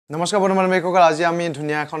নমস্কাৰ বন্ধুসকল আজি আমি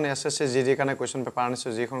ধুনিয়া এখন SSC জিডি কাৰণে কোৱেশ্চন পেপাৰ আনিছো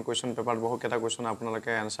যিখন কোৱেশ্চন পেপাৰত বহুত কেটা কোৱেশ্চন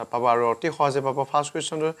আপোনালোকে আনসাৰ পাব আৰু অতি সহজে পাব first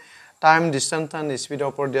কোৱেশ্চনটো time distance and speed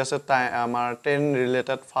ওপৰত দিয়া আছে আমাৰ ট্ৰেইন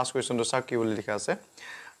ৰিলেটেড ফাৰ্স্ট কোৱেশ্চনটো চাওক কি বুলি লিখা আছে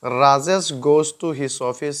Rajesh goes to his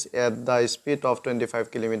office at the speed of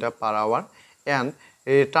 25 km/h and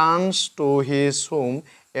returns to his home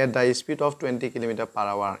at the speed of 20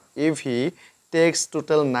 km/h if he takes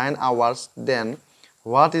total 9 hours then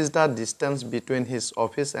What is the distance between his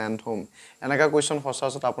office and home? এনেকা question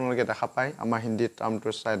সচৰাচৰ আপোনালোকে দেখা পায় আমাৰ হিন্দী টাৰ্মটো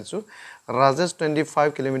চাই দিছো Rajesh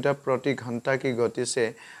 25 kilometre प्रति घंटा की गति से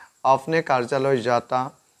अपने कार्यालय जाता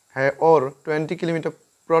है और 20 किलोमीटर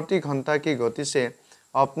प्रति घंटा की गति से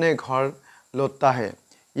अपने घर लौटता है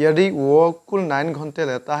यदि वो कुल 9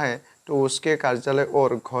 घंटे लेता है तो उसके कार्यालय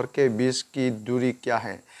और घर के बीच की दूरी क्या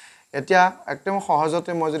है এতিয়া একদম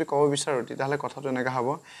সহজতে মই যদি ক'ব বিচাৰো তেতিয়াহলে কথাটো এনেকা হ'ব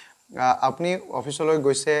আপনি অফিসলৈ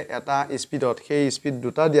গৈছে এটা স্পিডত সেই স্পিড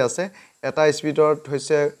দুটা দি আছে এটা স্পিডত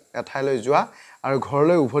হৈছে এঠাইলৈ যোৱা আৰু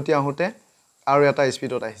ঘৰলৈ উভতি আহোতে আৰু এটা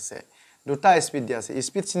স্পিডত আহিছে দুটা স্পিড দি আছে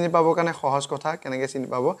স্পিড চিনি পাব কাৰণে সহজ কথা কেনেকৈ চিনি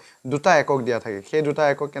পাব দুটা একক দিয়া থাকে সেই দুটা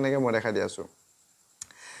একক কেনেকৈ মই দেখাই দি আছো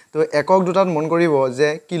তো একক দুটাত মন কৰিব যে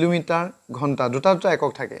কিলোমিটাৰ ঘণ্টা দুটা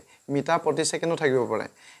একক থাকে মিটাৰ প্ৰতি সেকেন্ডও থাকিব পাৰে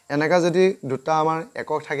এনেকা যদি দুটা আমাৰ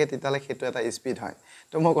একক থাকে তেতিয়ালে সেইটো এটা স্পিড হয়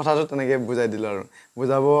তো মই কথাটো তেনেকৈ বুজাই দিলো আৰু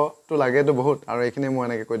বুজাব তো লাগে তো বহুত আৰু এইখিনি মই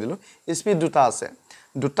এনেকৈ কৈ দিলো স্পিড দুটা আছে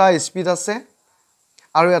দুটা স্পিড আছে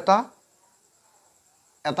আৰু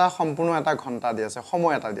এটা সম্পূৰ্ণ এটা ঘণ্টা দি আছে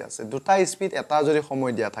সময় এটা দি আছে দুটা স্পিড এটা যদি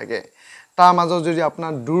সময় দিয়া থাকে তাৰ মাজত যদি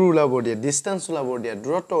আপোনাৰ দূৰ ওলাব দিয়ে ডিসটেন্স ওলাব দিয়ে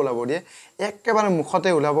দূৰত্ব ওলাব দিয়ে একেবাৰে মুখতে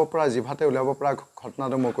ওলাব পৰা জিভাতে ওলাব পৰা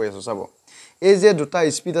ঘটনাটো মই কৈ আছো চাব এই যে দুটা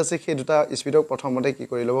স্পিড আছে সেই দুটা স্পিডক প্ৰথমতে কি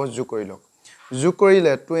কৰি লব যোগ কৰি লওক যোগ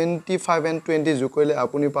কৰিলে 25 and 20 যোগ কৰিলে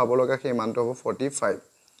আপুনি পাব লগা সেই মানটো হ'ব 45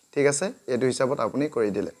 ঠিক আছে এটো হিচাপত আপুনি কৰি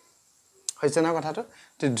দিলে হৈছে না কথাটো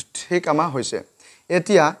ঠিক আমাৰ হৈছে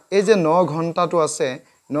এতিয়া এই যে 9 ঘণ্টাটো আছে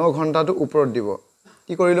 9 ঘণ্টাটো ওপৰত দিব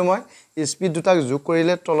কি কৰিলো মই স্পিড দুটাক যোগ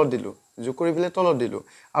কৰিলে তলত দিলো যোগ কৰি পেলে তলত দিলো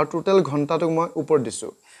আৰু টোটাল ঘণ্টাটো মই ওপৰত দিছো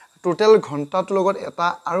টোটাল ঘণ্টাটোৰ লগত এটা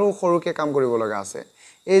আৰু সৰুকে কাম কৰিব লগা আছে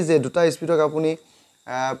এই যে দুটা স্পিডক আপুনি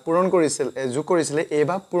পূৰণ কৰিছিল যোগ কৰিছিল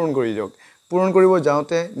এবাৰ পূৰণ কৰি দিয়ক পূৰণ কৰিব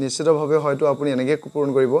যাওতে নিশ্চিতভাৱে হয়তো আপুনি এনেকৈ পূৰণ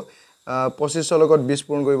কৰিব 25 লগত 20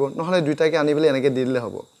 পূৰণ কৰিব নহলে দুইটাকে আনি পেলে এনেকৈ দিলে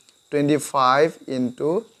হ'ব 25 *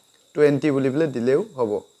 20 বুলি পেলে দিলেও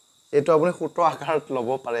হ'ব এটো আপুনি সূত্ৰ আকাৰত লব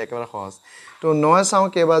পাৰে একেবাৰে সহজ তো 9 চাও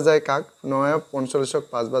কেবা যায় কাক 9 45ক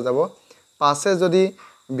 5 বাৰ যাব 5 যদি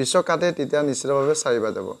 20 কাটে তেতিয়া নিশ্চিতভাৱে 4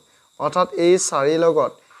 বাৰ যাব অৰ্থাৎ এই 4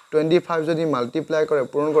 লগত 25 যদি মাল্টিপ্লাই কৰে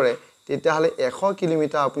পূৰণ কৰে তেতিয়া হলে 100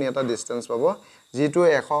 কিলোমিটাৰ আপুনি এটা ডিসটেন্স পাব যেটো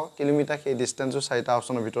 100 কিলোমিটাৰ সেই ডিসটেন্সটো চাৰিটা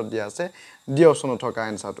অপচনৰ ভিতৰত দিয়া আছে ডি অপচনত থকা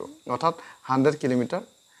আনসাৰটো অৰ্থাৎ 100 কিলোমিটাৰ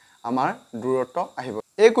আমাৰ দূৰত্ব আহিব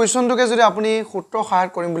এই কোৱেশ্চনটোকে যদি আপুনি সূত্ৰ সহায়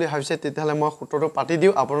কৰিম বুলি ভাবিছে তেতিয়াহলে মই সূত্ৰটো পাতি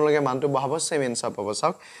দিও আপোনালোকে মানটো বহাব সেম আনসাৰ পাব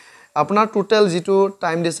চাওক আপোনাৰ টোটাল যেটো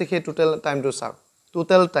টাইম দিছে সেই টোটাল টাইমটো চাওক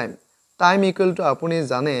টোটাল টাইম ইকুৱেল টু আপুনি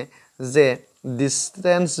জানে যে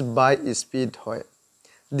ডিসটেন্স বাই স্পিড হয়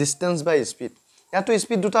ডিসটেন্স বাই স্পিড এটো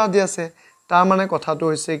স্পিড দুটা দি আছে তাৰ মানে কথাটো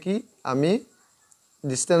হৈছে কি আমি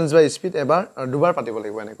ডিসটেন্স বাই স্পিড এবাৰ দুবাৰ পাতিব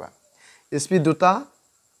লাগিব এনেকুৱা স্পিড দুটা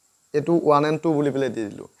এটো 1 and 2 বুলি পেলে দি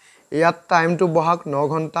দিলো ইয়াত টাইমটো বহাক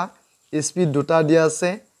 9 ঘণ্টা স্পিড দুটা দিয়া আছে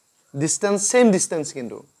ডিসটেন্স সেম ডিসটেন্স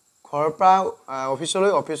কিন্তু ঘৰৰ পৰা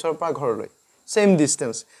অফিচৰ পৰা ঘৰলৈ সেম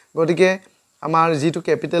ডিসটেন্স গতিকে আমাৰ যেটো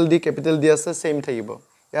ক্যাপিটাল দি আছে সেম থাকিব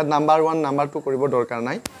ইয়াত নাম্বাৰ 1 নাম্বাৰ 2 কৰিব দৰকাৰ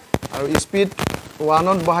নাই আৰু স্পিড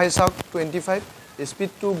 1 ত বহাই চাওক 25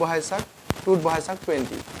 স্পিড 2 বহাই চাওক 2 ত বহাই চাওক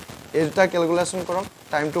 20 এই দুটা ক্যালকুলেশন কৰক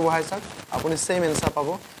টাইমটো বহাই চাওক আপুনি সেম আনসাৰ পাব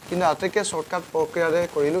কিন্তু আটাইকে শৰ্টকাট প্ৰক্ৰিয়াৰে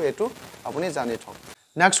কৰিলো এটো আপুনি জানি থক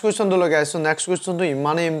নেক্সট কোৱেশ্চনটো লগাইছো নেক্সট কোৱেশ্চনটো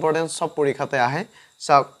ইমানে ইম্পৰ্টেন্ট সব পৰীক্ষাতে আহে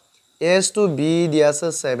চাওক a to b দিয়া আছে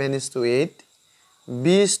 7:8 b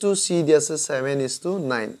to c দিয়া আছে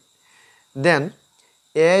 7:9 then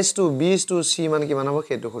a to b to c মান কিমান হ'ব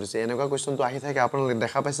সেইটো কৰিছে এনেকুৱা কোৱেশ্চনটো আহি থাকে আপোনালোকে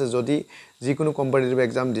দেখা পাইছে যদি যিকোনো কম্পিটিটিভ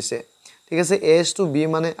এক্সাম দিছে ঠিক আছে a to b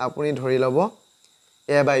মানে আপুনি ধৰি লব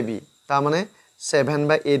a by b তা মানে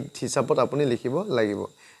 7/8 হিচাপত আপুনি লিখিব লাগিব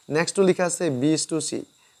নেক্সট টু লিখা আছে b to c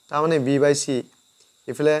তা মানে b by c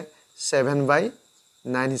ইফালে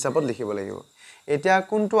 7/9 হিচাপত লিখিব লাগিব এতিয়া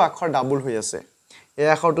কোনটো আখৰ ডাবল হৈ আছে a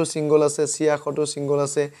আখৰটো সিঙ্গল আছে c আখৰটো সিঙ্গল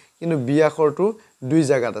আছে কিন্তু b আখৰটো দুই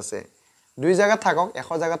জায়গাত আছে দুই জায়গা থাকক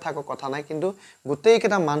 100 জায়গা থাকক কথা নাই কিন্তু গোটেই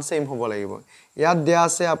কেটা মান সেম হ'ব লাগিব ইয়াত দিয়া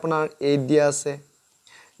আছে আপোনাৰ 8 দিয়া আছে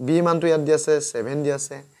b মানটো ইয়াত দিয়া আছে 7 দিয়া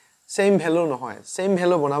আছে সেম ভ্যালু নহয় সেম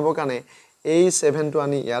ভ্যালু বনাবৰ কাৰণে এই 7 টো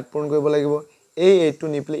আনি ইয়াত পূৰণ কৰিব লাগিব এই 8 টো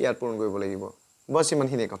নিপলে ইয়াত পূৰণ কৰিব লাগিব বস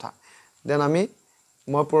ইমানখিনি কথা দেন আমি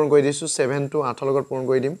মই পূৰণ কৰি দিছো 7 টো 8 লগত পূৰণ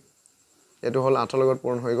কৰি দিম এটো হল 8 লগত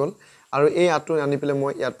পূৰণ হৈ গল আৰু এই 8টো আনি পেলে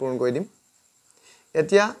মই ইয়াত পূৰণ কৰি দিম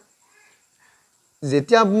এতিয়া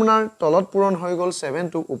যেতিয়া আপোনাৰ তলত পূৰণ হৈ গল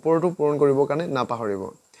 7 টো ওপৰটো পূৰণ কৰিব কাৰণে নাপাহৰিব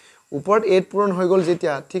ওপৰত 8 পূৰণ হৈ গল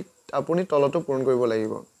যেতিয়া ঠিক আপুনি তলতো পূৰণ কৰিব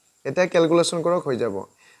লাগিব এটা ক্যালকুলেশন কৰক হৈ যাব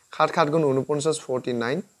 7 7 গুণ 49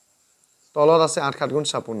 49 তলত আছে 8 7 গুণ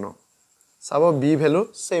 56 চাব বি ভ্যালু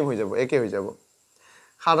সেম হৈ যাব একে হৈ যাব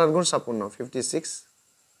 7 8 গুণ 56 56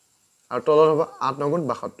 আৰু তলত হ'ব 8 9 গুণ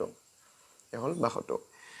 72 এ হল 72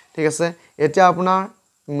 ঠিক আছে এতিয়া আপোনাৰ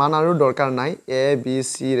মান আৰু দৰকাৰ নাই এ বি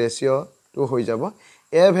সি ৰেশিও টো হৈ যাব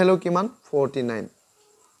এ ভ্যালু কিমান 49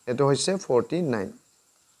 এটো হৈছে 49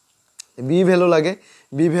 বি ভ্যালু লাগে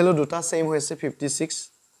বি ভ্যালু দুটা সেম হৈছে 56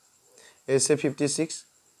 এছে 56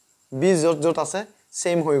 বি যত যত আছে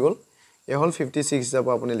সেম হৈ গল এ হল 56 যাব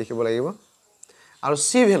আপুনি লিখিব লাগিব আৰু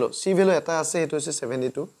সি ভ্যালু এটা আছে এটো হৈছে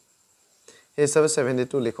 72 হিচাপে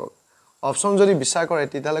 72 লিখক অপশন যদি বিচাৰ কৰে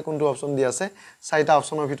তেতিয়ালে কোনটো অপশন দি আছে চাৰিটা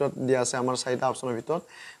অপশনৰ ভিতৰত দি আছে আমাৰ চাৰিটা অপশনৰ ভিতৰত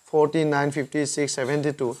 49 56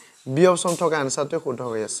 72 বি অপশন থকা আনসাৰটো শুদ্ধ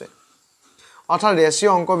হৈ আছে অৰ্থাৎ ৰেশিও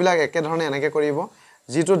অংকবিলাক একে ধৰণে এনেকে কৰিব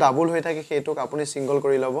যেটো ডাবল হৈ থাকে হেতুক আপুনি সিঙ্গল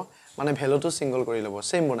কৰি লব মানে ভ্যালুটো সিঙ্গল কৰি লব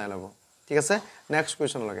সেম বনাই লব ঠিক আছে নেক্সট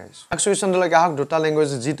কোৱেশ্চন লগাইছো নেক্সট কোৱেশ্চন লগা হক দুটা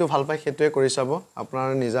ল্যাঙ্গুৱেজ যেটো ভাল পায় হেতুৱে কৰি চাব আপোনাৰ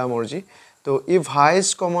নিজা মৰ্জি তো if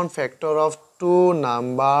highest common factor of two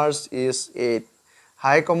numbers is 8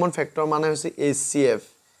 high common factor মানে হৈছে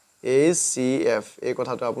HCF এই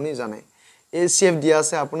কথাটো আপুনি জানে HCF দিয়া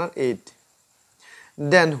আছে আপোনাৰ 8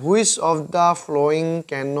 then which of the following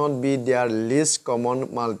cannot be their least common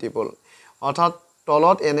multiple অৰ্থাৎ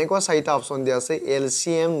তলত এনেকুৱা চাৰিটা অপচন দিয়া আছে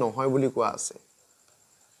LCM নহয় বুলি কোৱা আছে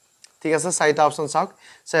ঠিক আছে চাৰিটা অপচন চাওক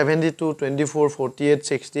 72 24 48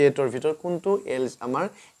 68 ৰ ভিতৰ কোনটো আমাৰ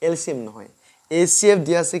LCM নহয় HCF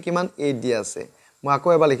দিয়া আছে কিমান 8 দিয়া আছে মই আকৌ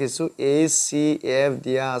এবাৰ লিখিছো HCF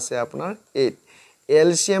দিয়া আছে আপোনাৰ 8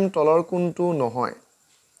 LCM তলৰ কোনটো নহয়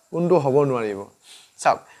কোনটো হ'ব নোৱাৰিব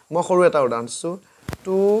চাওক মই সৰু এটা উদাহৰণ দিছো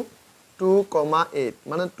 2 2,8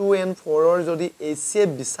 মানে 2 and 4 ৰ যদি HCF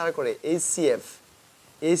বিচাৰ কৰে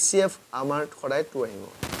HCF আমাৰ খৰাই 2 আহিব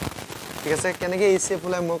ঠিক আছে কেনেকে HCF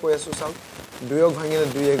হলাই মই কৈ আছো চাওক 2 ক ভাঙিলে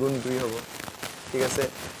 2 গুণ 2 হ'ব ঠিক আছে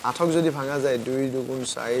 8 ক যদি ভাঙা যায় 2 2 গুণ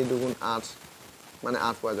 4 2 গুণ 8 মানে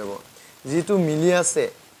 8 পোৱা যাব যেটো মিলি আছে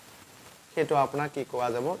হেটো আপোনাৰ কি কোৱা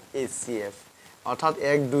যাব HCF অৰ্থাৎ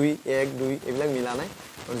 1 2 1 2 এইবিলাক মিলা নাই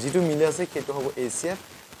যেটো মিলি আছে হেটো হ'ব HCF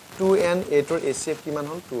 2 and 8 ৰ HCF কিমান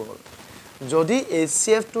হল 2 হল যদি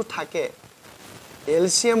HCF টো থাকে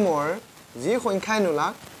LCM ৰ যি সংখ্যাই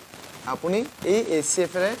নোলাক আপুনি এই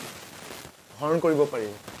HCF ৰে হৰণ কৰিব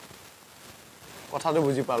পাৰিব কথাটো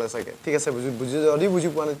বুজি পালে চাগে ঠিক আছে যদি বুজি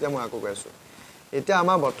পোৱা নাই তেতিয়া মই আকৌ কৈছো এতিয়া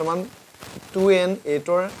আমাৰ বৰ্তমান 2 and 8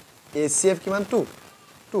 ৰ HCF কিমান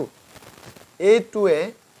 2 এই 2 এ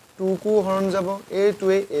 2 কো হৰণ যাব এই 2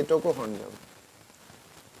 এ 8 কো হৰণ যাব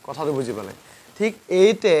কথাটো বুজি পালে ঠিক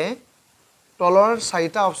 8 এ তলৰ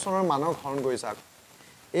চাৰিটা অপচনৰ মানক হৰণ কৰি চাক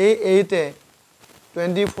এই 8 এ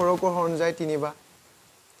 24 কো হৰণ যায় তিনিবা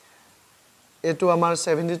এটো আমাৰ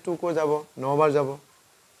 72 কো যাব 9 বাৰ যাব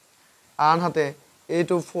আনহাতে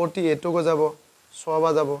এইটো 48 কো যাব 6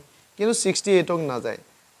 বাৰ যাব কিন্তু 68 ক না যায়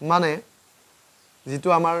মানে যেটো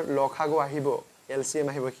আমাৰ লখাগু আহিব LCM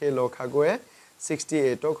আহিব সেই লখাগুৱে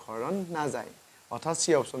 68 ক হৰণ না যায় অৰ্থাৎ সি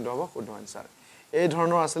অপচনটো হ'ব শুদ্ধ আনসাৰ এই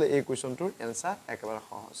ধৰণৰ আসলে এই কোৱেশ্চনটোৰ আনসাৰ একেবাৰে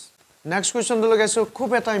সহজ নেক্সট কোৱেশ্চনটো লগাইছো খুব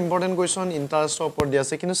এটা ইম্পৰ্টেন্ট কোৱেশ্চন ইন্টাৰেষ্টৰ ওপৰত দি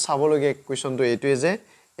আছে কিন্তু চাবলগীয়া কোৱেশ্চনটো এইটোৱে যে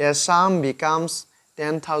Assam becomes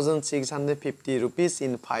 10,650 rupees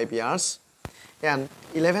in 5 years and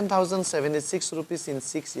 11,076 rupees in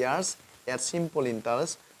 6 years at simple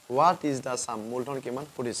interest what is the sum मूलधन किमान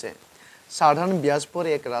पुरिसे साधारण ब्याज पर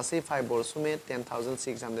एक राशि 5 वर्षों में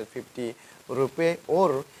 10,650 रुपए और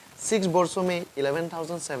 6 वर्षों में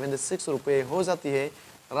 11,076 रुपए हो जाती है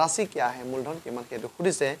राशि क्या है मूलधन किमान हेतु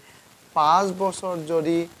पुरिसे 5 বছৰ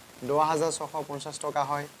যদি 2,650 টকা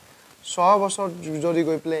হয় 6 বছৰ যদি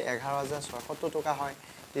গৈ প্লে 11,670 টকা হয়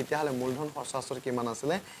তেতিয়াহলে মূলধন সচৰাচৰ কিমান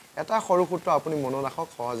আছিল এটা সৰু সূত্ৰ আপুনি মন ৰাখক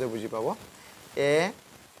সহজে বুজি পাব a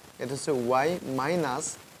এটো হৈছে y minus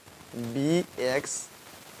bx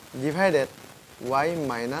divided y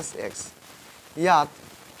minus x ইয়াত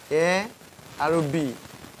a আৰু b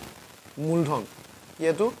মূলধন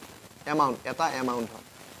এটো এমাউন্ট এটা এমাউন্ট হয়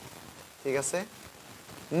ঠিক আছে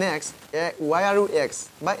নেক্সট y আৰু x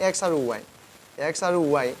বা x আৰু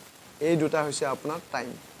y এই দুটা হৈছে আপোনাৰ টাইম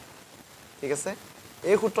ঠিক আছে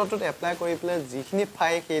এই সূত্ৰটোত এপ্লাই কৰি প্লে যিখিনি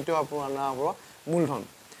পাই সেইটো আপোনাৰ হ'ব মূলধন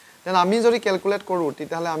দেন আমি যদি ক্যালকুলেট কৰো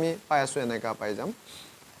তেতিয়াহলে আমি পাই আছো এনেকা পাই যাম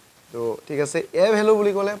তো ঠিক আছে এ ভ্যালু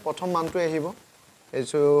বুলি ক'লে প্ৰথম মানটো আহিব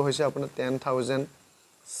এইটো হৈছে আপোনাৰ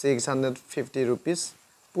 10,650 रुपीस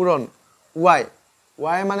পূৰণ y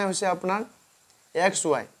মানে হৈছে আপোনাৰ xy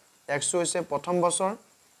হৈছে প্ৰথম বছৰ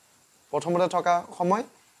প্ৰথমতে থকা সময়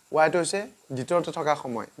y টো হৈছে দ্বিতীয়তে থকা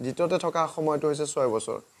সময় দ্বিতীয়তে থকা সময়টো হৈছে 6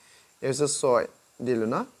 বছৰ এই হৈছে 6 দিলু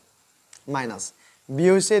না মাইনাস b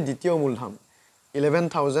হৈছে দ্বিতীয় মূলধন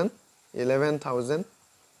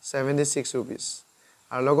 11076 rupees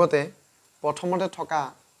আৰু লগতে প্ৰথমতে থকা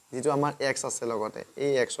যেটো আমাৰ x আছে লগতে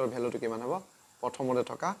এই x ৰ ভ্যালুটো কিমান হ'ব প্ৰথমতে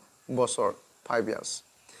থকা বছৰ 5 years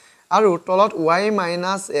আৰু তলত y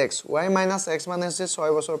minus x মানে হৈছে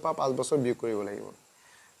 6 বছৰ পৰা 5 বছৰ বিয়োগ কৰিব লাগিব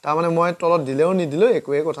তাৰ মানে মই তলত দিলেও নিদিলেও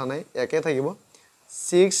একোৱে কথা নাই একে থাকিব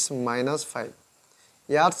 6 minus 5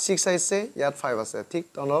 ইয়াত 6 আছে ইয়াত 5 আছে ঠিক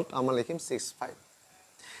তলত আমাৰ লিখিম 6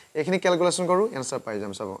 5 এখিনি ক্যালকুলেশন কৰো এনসাৰ পাই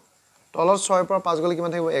যাম চাব তলত 6 পৰা 5 গলে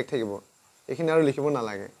কিমান থাকিব 1 থাকিব এখিনি আৰু লিখিব না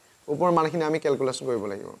লাগে ওপৰ মানখিনি আমি ক্যালকুলেশন কৰিব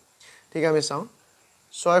লাগিব ঠিক আমি চাও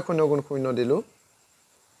 6 0 গুণ 0 দিলু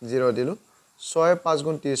 0 দিলু 6 5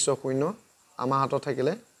 গুণ 30 0 আমাৰ হাতত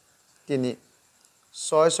থাকিলে 3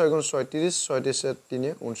 6 6 গুণ 36 36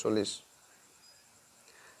 3 39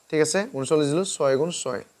 ঠিক আছে 39 দিলু 6 গুণ 6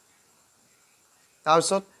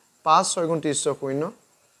 তাৰপিছত 5 6 গুণ 30 0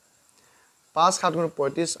 5 7 গুণ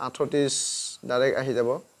 35 38 ডাইৰেক্ট আহি যাব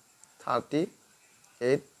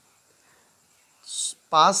 38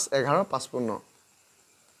 5 11 55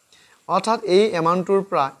 অৰ্থাৎ এই এমাউন্টৰ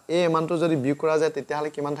পৰা এই এমাউন্টটো যদি বিয়োগ কৰা যায় তেতিয়াহলে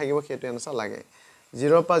কিমান থাকিব সেইটো এনসাৰ লাগে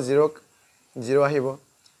 0 পৰা 0 আহিব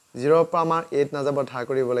 0 পৰা আমাৰ 8 না যাব ধাৰ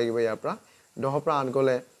কৰিব লাগিব ইয়াৰ পৰা 10 পৰা 8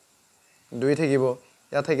 গলে 2 থাকিব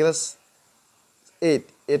ইয়া থাকিলে 8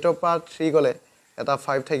 8 পৰা 3 গলে এটা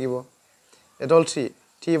 5 থাকিব এডল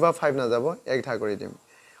 3 বা 5 না যাব 1 ধাৰ কৰি দিম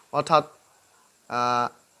অৰ্থাৎ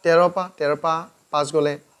 13 পৰা 5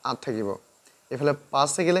 গলে 8 থাকিব এফালে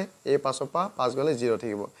 5 থাকিলে এই 5 পৰা 5 গলে 0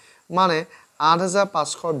 থাকিব মানে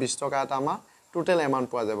 8520 টকা এটা আমাৰ টোটাল এমাউন্ট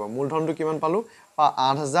পোৱা যাব মূলধনটো কিমান পালো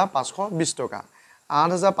 8520 টকা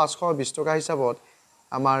 8520 টকা হিচাপত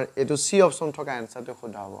আমাৰ এটো সি অপচন থকা আনসাৰটো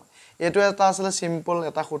খুদা হ'ব এটো এটা আসলে সিম্পল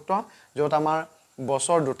এটা সূত্ৰ যত আমাৰ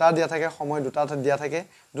বছৰ দুটা দিয়া থাকে সময় দুটা দিয়া থাকে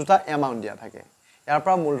দুটা এমাউন্ট দিয়া থাকে ইয়াৰ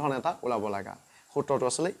পৰা মূলধন এটা ওলাব লাগা সূত্ৰটো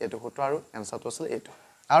আসলে এটো সূত্ৰ আৰু আনসাৰটো আসলে এটো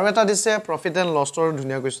আৰু এটা দিছে প্ৰফিট এণ্ড লছৰ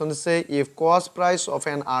ধুনিয়া কোৱেশ্চন দিছে if cost price of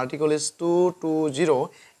an article is 220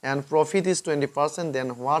 and profit is 20% then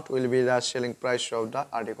what will be the selling price of the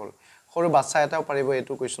article সৰু বাচ্চা এটাও পাৰিব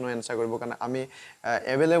এটো কোৱেশ্চনৰ আনসাৰ কৰিব কাৰণ আমি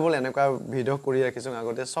अवेलेबल এনেকুৱা ভিডিও কৰি ৰাখিছো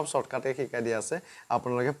আগতে সব শৰ্টকাটে শিকাই দিয়া আছে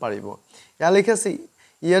আপোনালোকে পাৰিব ইয়া লিখাছে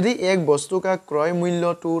यदि एक वस्तु का क्रय मूल्य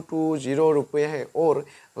 220 रुपए है और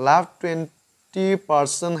लाभ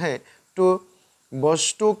 20% है तो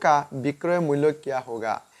वस्तु का विक्रय मूल्य क्या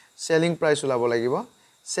होगा सेलिंग प्राइस उलाब লাগিব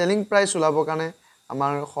सेलिंग प्राइस उलाब কাৰণে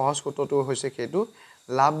আমাৰ সহজ সূত্ৰটো হৈছে কেটো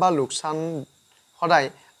লাভ বা লোকসান সদায়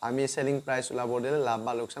আমি সেলিং প্ৰাইস উলাব দিলে লাভ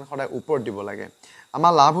বা লোকসান সদায় ওপৰ দিব লাগে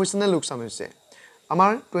আমাৰ লাভ হৈছে নে লোকসান হৈছে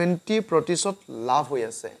আমাৰ 20% লাভ হৈ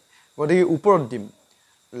আছে গতিকে ওপৰত দিম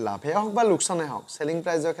লাভে হোক বা লোকসানে হোক সেলিং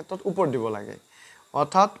প্ৰাইসৰ ক্ষেত্ৰত ওপৰ দিব লাগে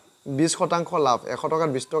অৰ্থাৎ 20% লাভ 100 টকাত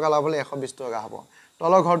 20 টকা লাভ হলে 120 টকা হ'ব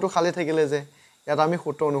তলৰ ঘৰটো খালি থাকিলে যে ইয়াত আমি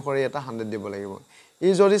সূত্ৰ অনুসৰি এটা 100 দিব লাগিব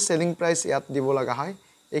এই যদি সেলিং প্ৰাইস ইয়াত দিব লগা হয়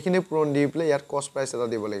এখিনি পূৰণ দি প্লে ইয়াত কষ্ট প্ৰাইস এটা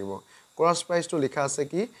দিব লাগিব কষ্ট প্ৰাইসটো লিখা আছে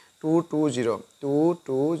কি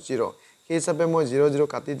 220 সেই হিচাপে মই 00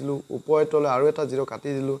 কাটি দিলু ওপৰে তলে আৰু এটা 0 কাটি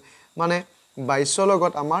দিলু মানে 22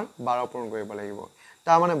 লগত আমাৰ 12 পূৰণ কৰিব লাগিব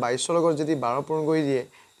তা মানে 22 লগত যদি 12 পূৰণ কৰি দিয়ে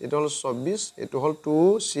এটা হল 24 এটো হল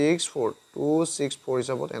 264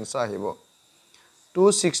 হিচাপত এনসাৰ আহিব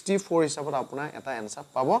 264 হিচাপত আপোনাৰ এটা এনসাৰ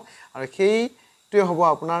পাব আৰু সেইটোৱে হ'ব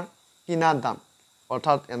আপোনাৰ কিনা দাম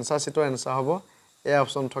অৰ্থাৎ এনসাৰ সিটৰ এনসাৰ হ'ব এই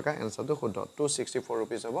অপচন থকা এনসাৰটো শুদ্ধ 264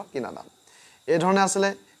 rupees হ'ব কিনা দাম এই ধৰণে আসলে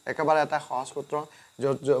একেবাৰে এটা সহজ সূত্ৰ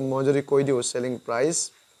মই যদি কৈ দিও সেলিং প্ৰাইস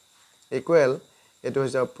ইকুৱেল এটো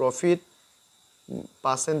হৈছে প্ৰফিট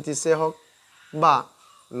পাৰ্চেন্টেজে হওক বা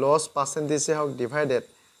লস পাৰ্চেন্টেজে হওক ডিভাইডেড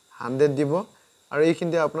 100 দিব আৰু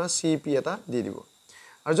এইখিনিতে আপোনাৰ সিপি এটা দি দিব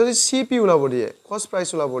আৰু যদি সিপি উলাব দিয়ে কষ্ট প্ৰাইস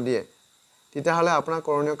উলাব দিয়ে তেতিয়া হলে আপোনাৰ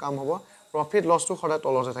কৰণীয় কাম হ'ব প্ৰফিট লসটো সদায়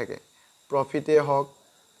তলতে থাকে প্ৰফিটে হওক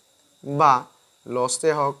বা লসতে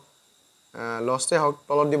হওক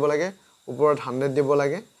তলত দিব লাগে ওপৰত 100 দিব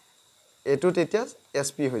লাগে এটো তেতিয়া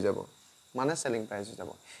এসপি হৈ যাব মানে সেলিং প্ৰাইস হৈ যাব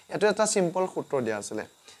এটো এটা সিম্পল সূত্ৰ দিয়া আছে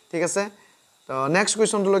ঠিক আছে তো নেক্সট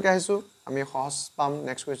কোৱেশ্চনটো লৈকে আহিছো আমি সহজ পাম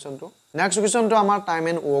নেক্সট কোৱেশ্চনটো আমাৰ টাইম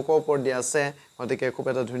এণ্ড ওৱৰ্কৰ ওপৰত দিয়া আছে গতিকে খুব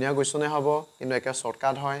এটা ধুনিয়া কোৱেশ্চনে হ'ব কিন্তু একা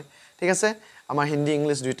শৰ্টকাট হয় ঠিক আছে আমাৰ হিন্দী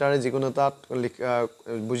ইংলিশ দুইটাৰে যিকোনো তাত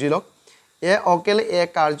বুজি লওক ए अकेले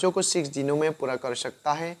एक कार्य को 6 दिनों में पूरा कर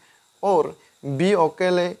सकता है और बी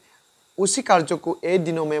अकेले उसी कार्य को 8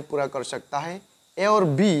 दिनों में पूरा कर सकता है ए और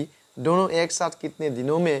बी दोनों एक साथ कितने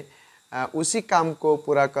दिनों में उसी काम को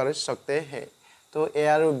पूरा कर सकते हैं तो ए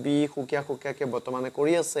और बी खुकिया के बर्तमाने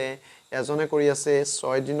কৰি আছে এজনে কৰি আছে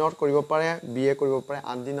 6 দিনত কৰিব পাৰে বিয়ে কৰিব পাৰে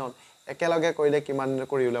 8 দিনত একেলগে কৰিলে কিমান দিনত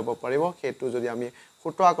কৰি উলাব পাৰিব সেইটো যদি আমি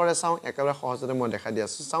সূত্ৰ আকাৰে চাওঁ একেবাৰে সহজতে মই দেখাই দি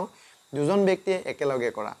আছো চাওঁ দুজন ব্যক্তিয়ে একেলগে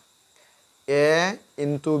কৰা a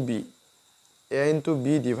into b a into b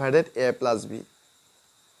divided a plus b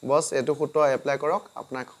বস এটো সূত্ৰ এপ্লাই কৰক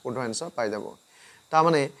আপোনাক শুদ্ধ আনসাৰ পাই যাব তাৰ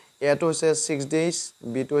মানে a টো হৈছে 6 days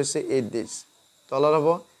b টো হৈছে 8 days তলত হ'ব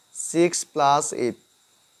 6 plus 8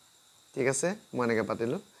 ঠিক আছে মই এনেকৈ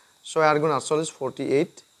পাতিলো 6 8 গুণ 48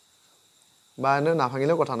 48 বা এনে না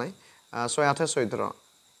ভাঙিলেও কথা নাই 6 8 14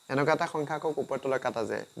 এনেকুৱা এটা সংখ্যাক ওপৰ তলে কাটা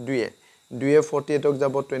যায় 2 2 48 ক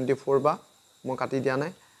যাব 24 বা মই কাটি দিয়া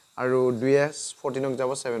নাই আৰু 2 14 ক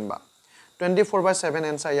যাব 7 বা 24/7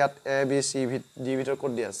 এনসার ইয়াত a b c d ভিতর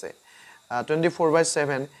কোড দি আছে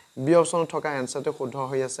 24/7 b অপশন থকা এনসারটো শুদ্ধ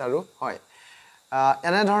হৈ আছে আৰু হয়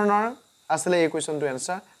এনে ধৰণৰ আসলে এই কোৱেশ্চনটো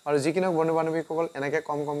এনসাৰ আৰু যিকিনক বন্ধু-বান্ধৱীসকল এনেকে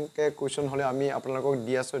কমকে কোৱেশ্চন হলে আমি আপোনালোকক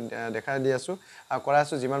দি আছো দেখাই দি আছো কৰাই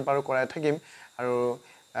আছো যিমান পাৰো কৰাই থাকিম আৰু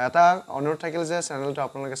এটা অনুৰোধ থাকিল যে চেনেলটো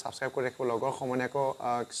আপোনালোকে সাবস্ক্ৰাইব কৰি ৰাখিব লগৰ সমনীয়াকো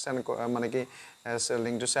মানে কি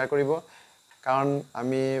লিংকটো শ্বেয়াৰ কৰিব কাৰণ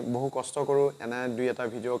আমি বহু কষ্ট কৰো এনে দুই এটা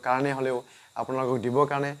ভিডিও কাৰণে হলেও আপোনালোকক দিবৰ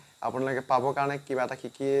কাৰণে আপোনালোকে পাবৰ কাৰণে কিবা এটা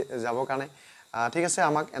শিকি যাবৰ কাৰণে ঠিক আছে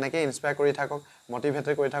আমাক এনেকৈ ইনস্পায়াৰ কৰি থাকক মোটিভেট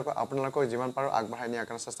কৰি থাকক আপোনালোকক যিমান পাৰো আগবঢ়াই নিয়াৰ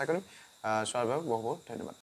কাৰণে চেষ্টা কৰিম সবাইকে বহুত বহুত ধন্যবাদ